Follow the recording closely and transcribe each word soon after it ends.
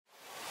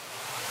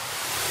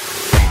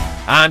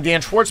I'm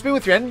Dan Schwartzman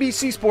with your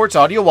NBC Sports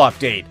Audio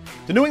Update.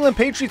 The New England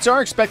Patriots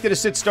are expected to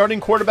sit starting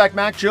quarterback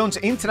Mac Jones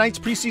in tonight's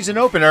preseason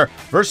opener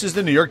versus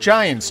the New York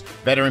Giants.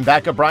 Veteran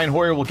backup Brian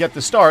Hoyer will get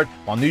the start,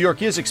 while New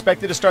York is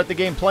expected to start the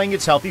game playing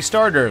its healthy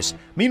starters.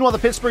 Meanwhile, the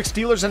Pittsburgh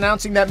Steelers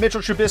announcing that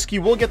Mitchell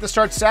Trubisky will get the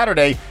start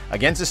Saturday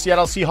against the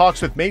Seattle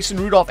Seahawks, with Mason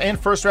Rudolph and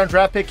first-round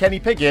draft pick Kenny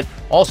Pickett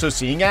also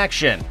seeing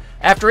action.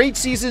 After 8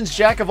 seasons,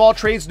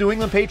 jack-of-all-trades New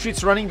England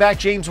Patriots running back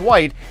James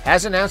White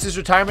has announced his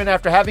retirement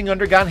after having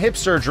undergone hip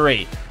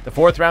surgery. The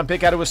 4th-round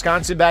pick out of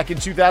Wisconsin back in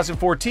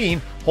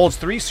 2014 holds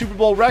 3 Super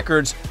Bowl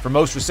records for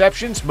most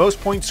receptions, most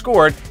points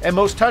scored, and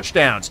most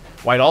touchdowns.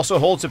 White also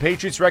holds the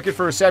Patriots record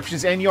for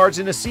receptions and yards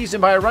in a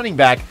season by a running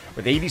back,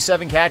 with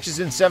 87 catches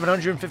and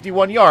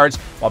 751 yards,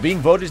 while being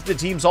voted the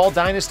team's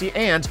All-Dynasty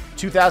and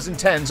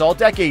 2010's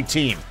All-Decade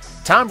team.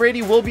 Tom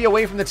Brady will be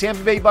away from the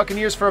Tampa Bay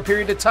Buccaneers for a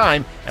period of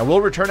time and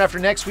will return after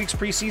next week's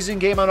preseason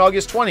game on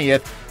August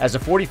 20th as the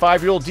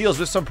 45-year-old deals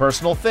with some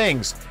personal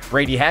things.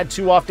 Brady had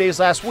 2 off days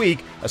last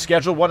week, a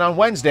scheduled one on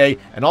Wednesday,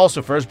 and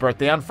also for his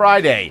birthday on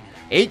Friday.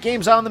 8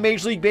 games on the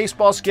Major League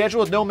Baseball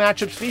schedule with no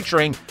matchups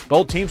featuring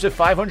both teams with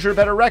 500 or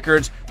better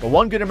records, but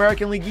one good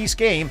American League East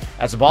game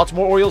as the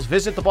Baltimore Orioles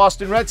visit the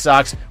Boston Red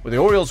Sox, with the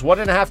Orioles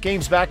 1.5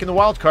 games back in the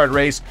wildcard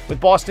race,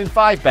 with Boston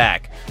 5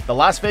 back. The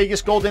Las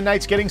Vegas Golden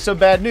Knights getting some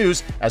bad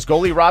news as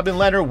goalie Robin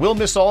Lehner will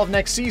miss all of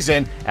next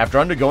season after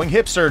undergoing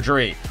hip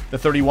surgery. The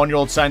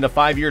 31-year-old signed a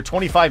 5-year,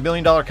 $25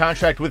 million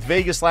contract with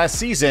Vegas last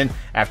season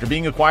after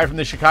being acquired from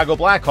the Chicago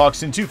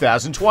Blackhawks in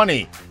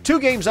 2020. 2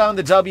 games on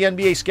the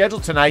WNBA schedule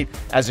tonight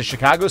as the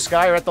Chicago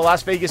Sky are at the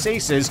Las Vegas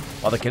Aces,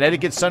 while the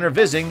Connecticut Sun are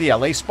visiting the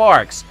LA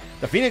Sparks.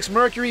 The Phoenix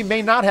Mercury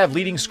may not have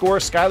leading scorer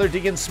Skylar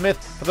Diggins-Smith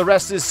for the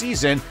rest of the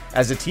season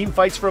as the team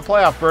fights for a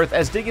playoff berth,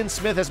 as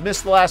Diggins-Smith has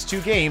missed the last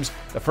 2 games,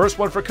 the first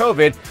one for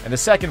COVID and the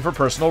second for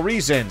personal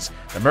reasons.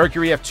 The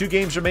Mercury have 2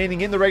 games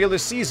remaining in the regular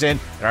season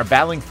and are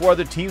battling 4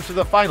 other teams for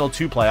the final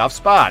 2 playoff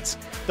spots.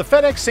 The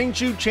FedEx St.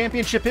 Jude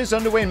Championship is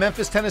underway in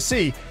Memphis,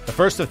 Tennessee, the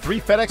first of 3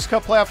 FedEx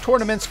Cup playoff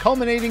tournaments,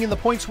 culminating in the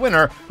points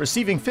winner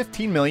receiving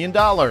 $15 million.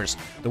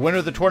 The winner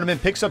of the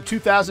tournament picks up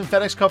 2,000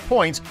 FedEx Cup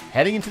points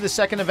heading into the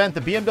second event,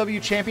 the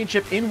BMW Championship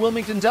in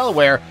Wilmington,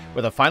 Delaware,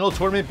 with a final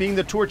tournament being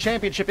the Tour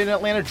Championship in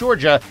Atlanta,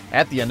 Georgia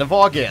at the end of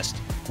August.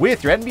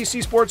 With your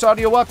NBC Sports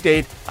Audio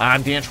Update,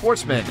 I'm Dan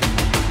Schwartzman.